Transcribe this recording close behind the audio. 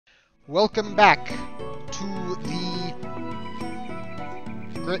Welcome back to the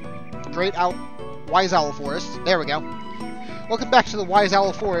Wise Owl Forest. There we go. Welcome back to the Wise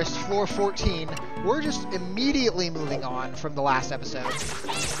Owl Forest, floor 14. We're just immediately moving on from the last episode.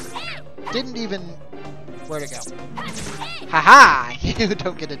 Didn't even... Where'd it go? Haha! You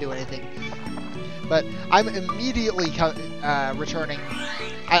don't get to do anything. But I'm immediately returning.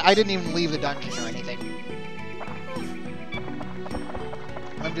 I didn't even leave the dungeon or anything.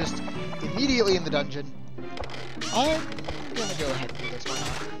 I'm just immediately in the dungeon. I'm gonna go ahead and do this one.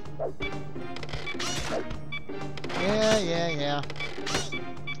 Yeah.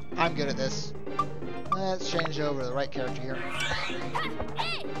 I'm good at this. Let's change over to the right character here.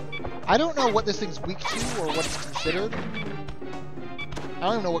 I don't know what this thing's weak to or what it's considered. I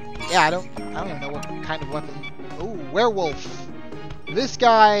don't even know what... Yeah, I don't even know what kind of weapon... Ooh, werewolf! This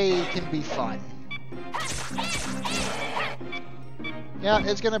guy can be fun. Yeah,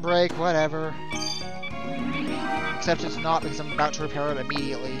 it's gonna break, whatever. Except it's not, because I'm about to repair it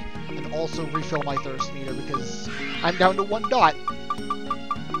immediately. And also refill my thirst meter, because I'm down to 1 dot.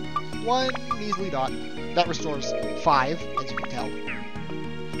 1 measly dot. That restores 5, as you can tell.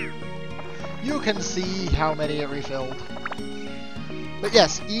 You can see how many it refilled. But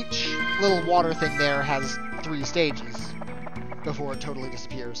yes, each little water thing there has 3 stages before it totally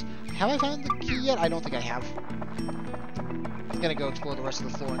disappears. Have I found the key yet? I don't think I have. I'm gonna go explore the rest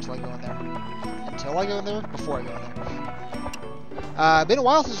of the floor until I go in there. Until I go in there? Before I go in there. Been a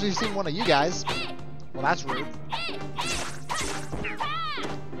while since we've seen one of you guys. Well, that's rude.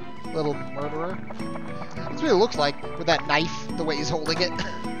 Little murderer. That's what it looks like with that knife, the way he's holding it.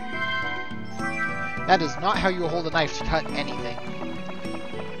 That is not how you hold a knife to cut anything.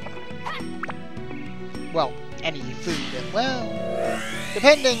 Well, any food. Well,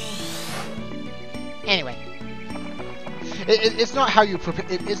 depending. Anyway. It's not how you prepare.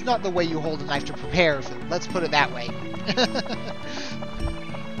 It's not the way you hold a knife to prepare food. Let's put it that way.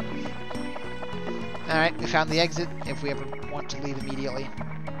 Alright, we found the exit if we ever want to leave immediately.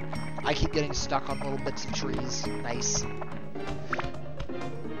 I keep getting stuck on little bits of trees. Nice.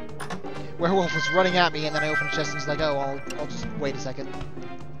 Werewolf was running at me, and then I opened the chest and he's like, oh, I'll just wait a second.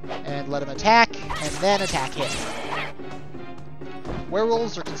 And let him attack, and then attack him.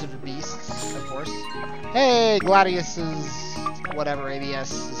 Werewolves are considered beasts, of course. Hey, Gladius's whatever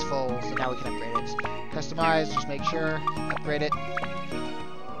ABS is full, so now we can upgrade it. Customize, just make sure, upgrade it.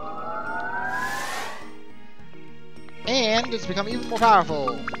 And it's become even more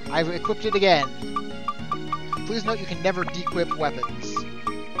powerful. I've equipped it again. Please note you can never dequip weapons.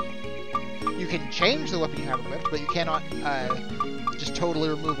 You can change the weapon you have equipped, but you cannot just totally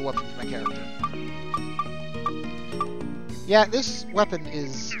remove a weapon from a character. Yeah, this weapon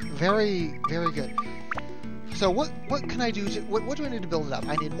is very, very good. So what can I do to... What do I need to build it up?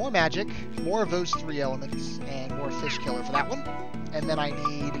 I need more magic, more of those 3 elements, and more fish killer for that one. And then I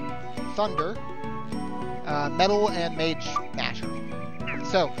need thunder, metal, and mage masher.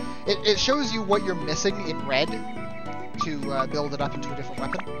 So, it shows you what you're missing in red to build it up into a different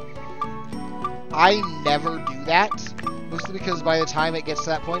weapon. I never do that, mostly because by the time it gets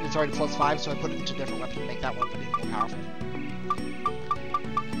to that point, it's already +5, so I put it into a different weapon to make that weapon even more powerful.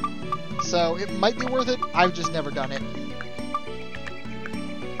 So, it might be worth it, I've just never done it.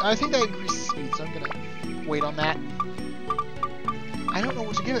 I think that increases speed, so I'm gonna wait on that. I don't know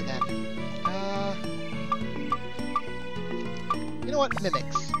what to give it then. You know what?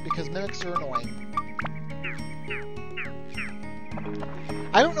 Mimics, because mimics are annoying.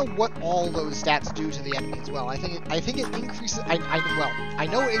 I don't know what all those stats do to the enemy as well. I think it increases... I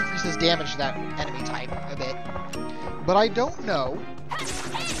know it increases damage to that enemy type a bit, but I don't know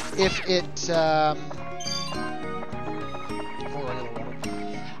if it...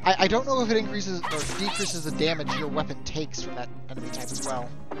 I don't know if it increases or decreases the damage your weapon takes from that enemy type as well.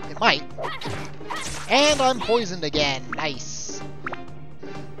 It might. And I'm poisoned again. Nice.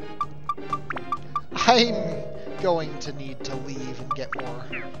 I'm going to need to leave and get more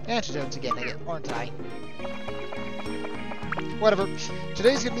antidotes again, aren't I? Whatever.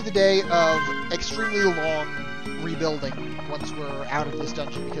 Today's going to be the day of extremely long rebuilding once we're out of this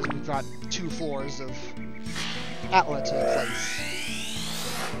dungeon because we've got 2 floors of Atla to place.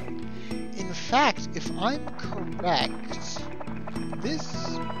 In fact, if I'm correct,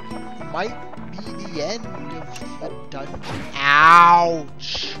 this might be the end of the dungeon.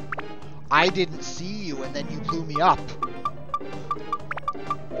 Ouch! I didn't see you, and then you blew me up.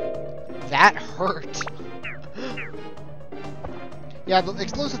 That hurt. Yeah, the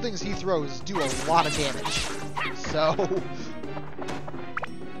explosive things he throws do a lot of damage. So...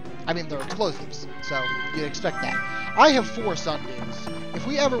 I mean, they're explosives, so you'd expect that. I have 4 sundews. If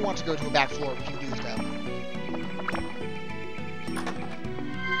we ever want to go to a back floor, we can do so.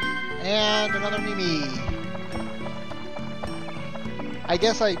 And another Mimi. I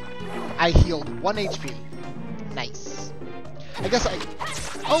guess I healed 1 HP. Nice. I guess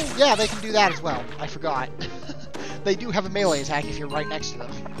oh yeah, they can do that as well. I forgot. They do have a melee attack if you're right next to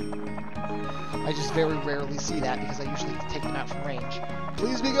them. I just very rarely see that because I usually take them out from range.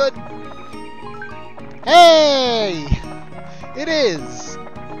 Please be good. Hey! It is!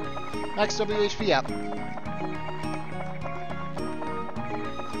 Max WHP up.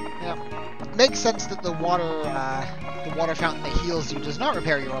 Yeah. Makes sense that the water fountain that heals you does not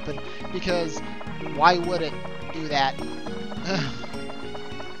repair your weapon, because why would it do that?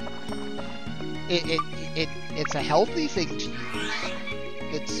 It's a healthy thing to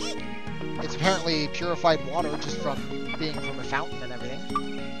use. It's apparently purified water just from being from a fountain and everything.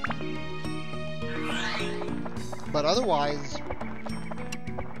 But otherwise,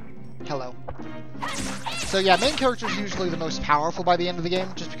 hello. So yeah, main character is usually the most powerful by the end of the game,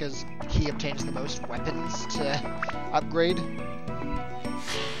 just because he obtains the most weapons to upgrade.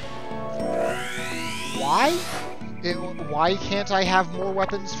 Why? Why can't I have more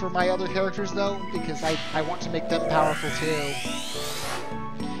weapons for my other characters, though? Because I want to make them powerful, too.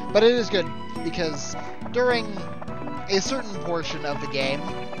 But it is good, because during a certain portion of the game,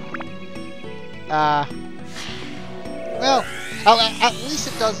 well, at least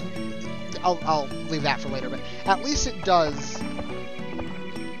it does... I'll leave that for later, but at least it does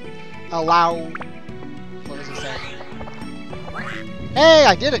allow... What was it saying? Hey,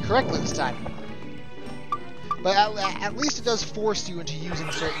 I did it correctly this time. But at least it does force you into using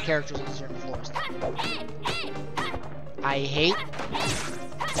certain characters on certain floors. I hate...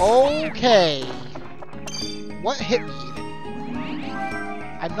 Okay. What hit me even?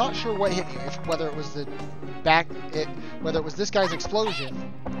 I'm not sure what hit me. Whether it was the whether it was this guy's explosion,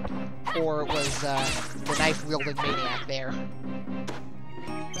 or it was the knife-wielding maniac there.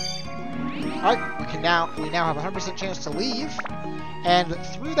 Alright, we now have a 100% chance to leave, and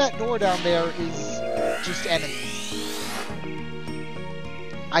through that door down there is just enemies.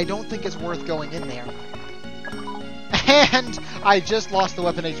 I don't think it's worth going in there. And I just lost the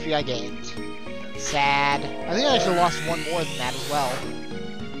weapon HP I gained. Sad. I think I actually lost one more than that as well.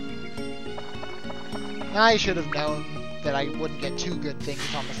 I should have known that I wouldn't get two good things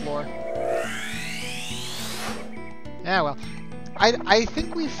on the floor. Yeah, well. I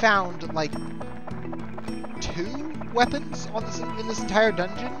think we found, like, 2 weapons on in this entire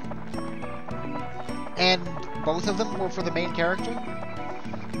dungeon. And both of them were for the main character.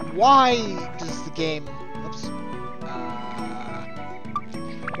 Why does the game... Oops.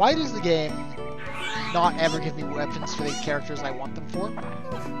 Why does the game not ever give me weapons for the characters I want them for?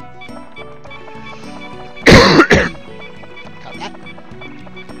 Cut that.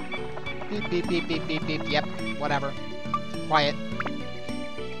 Beep, beep, beep, beep, beep, beep. Yep, whatever. Quiet.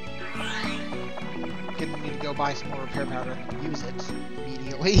 Gonna need to go buy some more repair powder and use it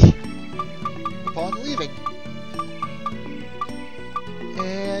immediately upon leaving.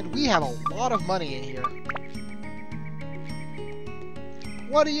 And we have a lot of money in here.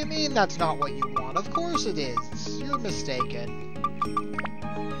 What do you mean that's not what you want? Of course it is. You're mistaken.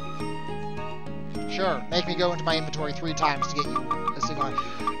 Sure, make me go into my inventory 3 times to get you a single item.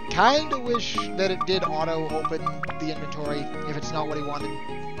 Kinda wish that it did auto-open the inventory if it's not what he wanted.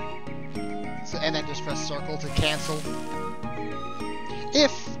 So, and then just press circle to cancel.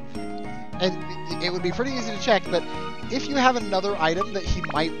 And it would be pretty easy to check, but if you have another item that he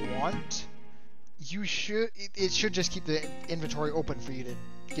might want, it should just keep the inventory open for you to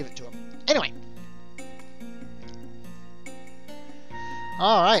give it to him. Anyway.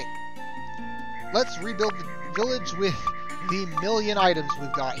 Alright. Let's rebuild the village with the million items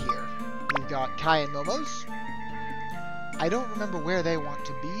we've got here. We've got Kai and Momo's. I don't remember where they want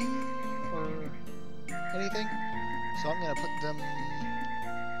to be or anything, so I'm going to put them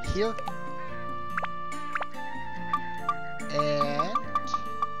here. And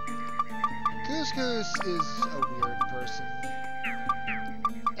Couscous is a weird person.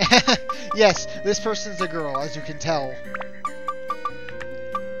 Yes, this person's a girl, as you can tell.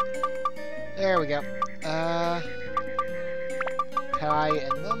 There we go. Kai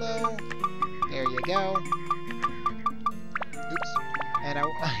and Momo. There you go. Oops. And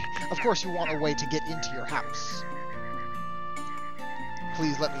of course you want a way to get into your house.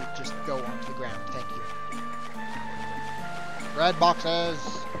 Please let me just go onto the ground. Thank you. Red boxes.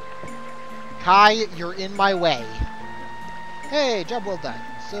 Kai, you're in my way. Hey, job well done.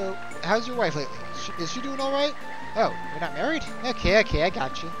 So, how's your wife lately? Is she doing alright? Oh, you're not married? Okay, I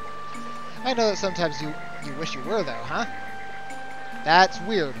got you. I know that sometimes you wish you were, though, huh? That's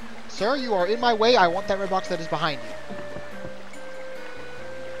weird. Sir, you are in my way. I want that red box that is behind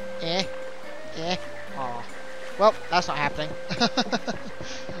you. Aw. Well, that's not happening.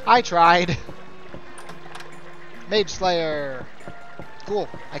 I tried. Mage Slayer. Cool.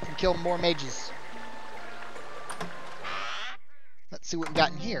 I can kill more mages. Let's see what we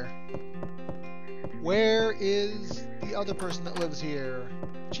got in here. Where is the other person that lives here?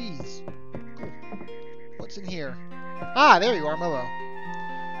 Cheese. Cool. What's in here? Ah, there you are, Momo.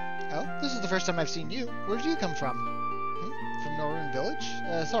 Oh, this is the first time I've seen you. Where did you come from? From Northern Village?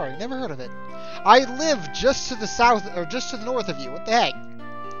 Sorry, never heard of it. I live just to the south, or just to the north of you. What the heck?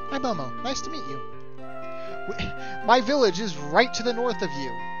 Hi, Momo. Nice to meet you. My village is right to the north of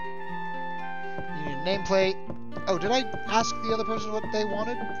you. You need a nameplate. Oh, did I ask the other person what they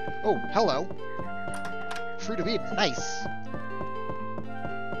wanted? Oh, hello. Fruit of Eden. Nice.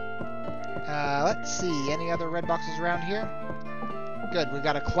 Let's see. Any other red boxes around here? Good. We've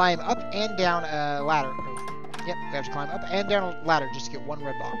got to climb up and down a ladder. Yep, we have to climb up and down a ladder just to get one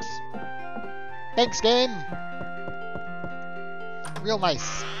red box. Thanks, game. Real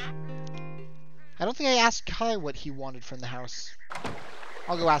nice. I don't think I asked Kai what he wanted from the house.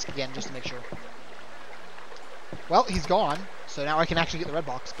 I'll go ask again just to make sure. Well, he's gone, so now I can actually get the red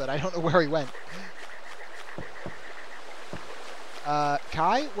box, but I don't know where he went.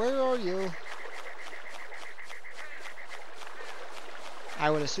 Kai, where are you? I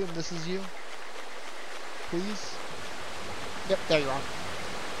would assume this is you. Please? Yep, there you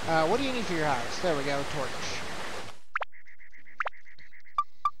are. What do you need for your house? There we go, torch.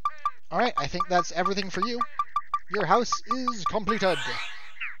 Alright, I think that's everything for you. Your house is completed.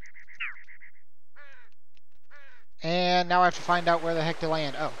 And now I have to find out where the heck to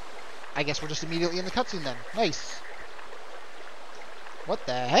land. Oh, I guess we're just immediately in the cutscene then. Nice. What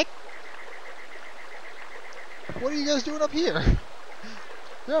the heck? What are you guys doing up here?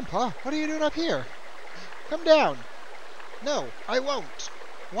 Grandpa, what are you doing up here? Come down. No, I won't.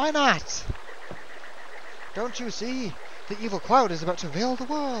 Why not? Don't you see? The evil cloud is about to veil the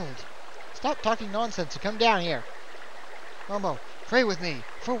world. Stop talking nonsense and come down here. Momo, pray with me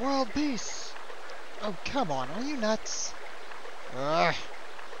for world peace. Oh, come on. Are you nuts? Ugh.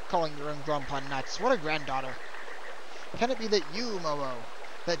 Calling your own grandpa nuts. What a granddaughter. Can it be that you, Momo,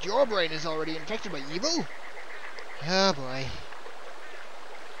 that your brain is already infected by evil? Oh, boy.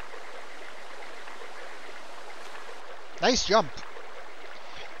 Nice jump.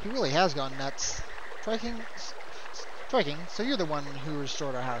 He really has gone nuts. Striking, so you're the one who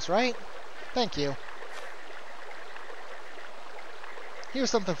restored our house, right? Thank you. Here's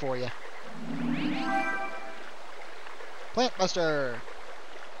something for you. Plant Buster.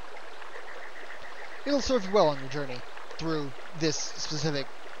 It'll serve you well on your journey through this specific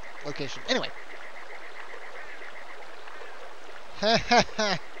location. Anyway.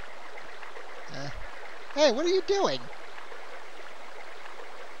 Hey, what are you doing?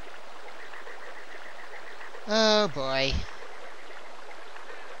 Oh boy.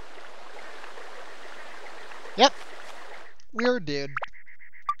 Yep. We're dead.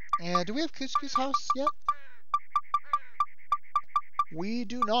 And do we have Kuzco's house yet? We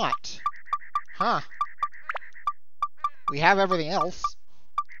do not. Huh. We have everything else.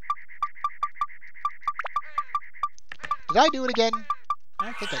 Did I do it again? I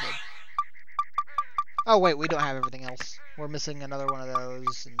don't think I did. Oh wait, we don't have everything else. We're missing another one of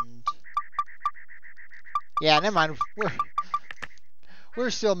those, and... yeah, never mind. We're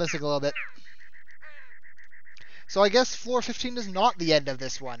still missing a little bit. So I guess floor 15 is not the end of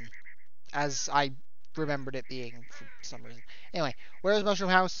this one, as I remembered it being for some reason. Anyway, where's Mushroom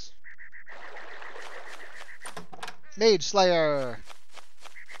House? Mage Slayer!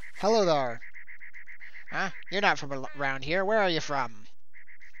 Hello there. Huh? You're not from around here. Where are you from?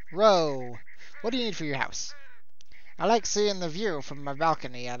 Row. What do you need for your house? I like seeing the view from my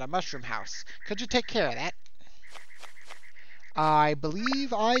balcony at a mushroom house. Could you take care of that? I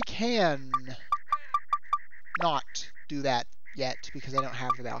believe I can not do that yet because I don't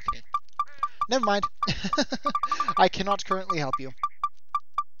have the balcony. Never mind. I cannot currently help you.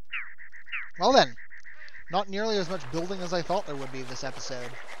 Well then, not nearly as much building as I thought there would be this episode.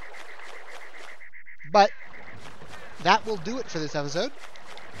 But that will do it for this episode.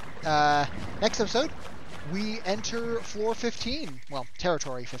 Next episode, we enter floor 15. Well,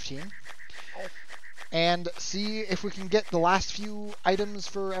 territory 15. And see if we can get the last few items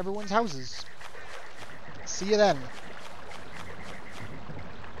for everyone's houses. See you then.